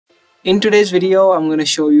In today's video, I'm going to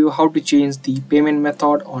show you how to change the payment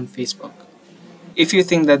method on Facebook. If you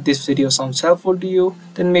think that this video sounds helpful to you,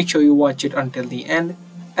 then make sure you watch it until the end,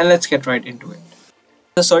 and let's get right into it.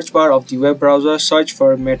 In the search bar of the web browser, search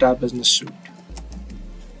for Meta Business Suite.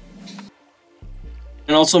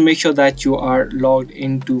 And also make sure that you are logged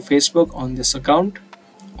into Facebook on this account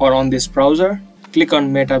or on this browser. Click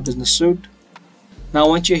on Meta Business Suite. Now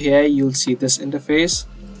once you're here, you'll see this interface.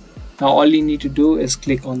 Now all you need to do is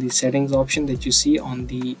click on the settings option that you see on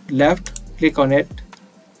the left. Click on it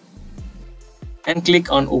and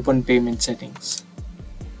click on open payment settings.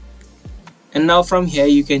 And now from here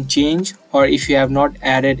you can change, or if you have not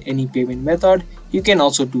added any payment method, you can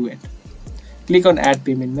also do it. Click on add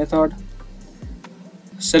payment method.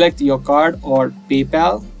 Select your card or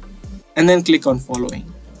PayPal and then click on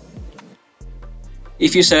following.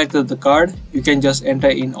 If you selected the card, you can just enter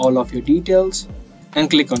in all of your details and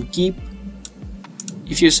click on keep.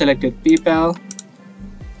 If you selected PayPal,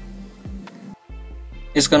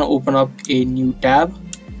 it's gonna open up a new tab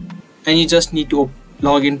and you just need to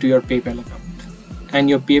log into your PayPal account and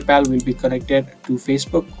your PayPal will be connected to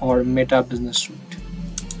Facebook or Meta Business Suite.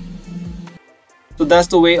 So that's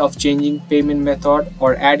the way of changing payment method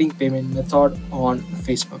or adding payment method on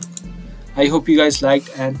Facebook. I hope you guys liked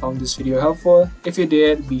and found this video helpful. If you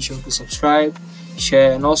did, be sure to subscribe,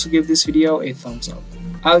 share, and also give this video a thumbs up.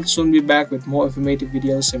 I'll soon be back with more informative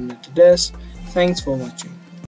videos similar to this. Thanks for watching.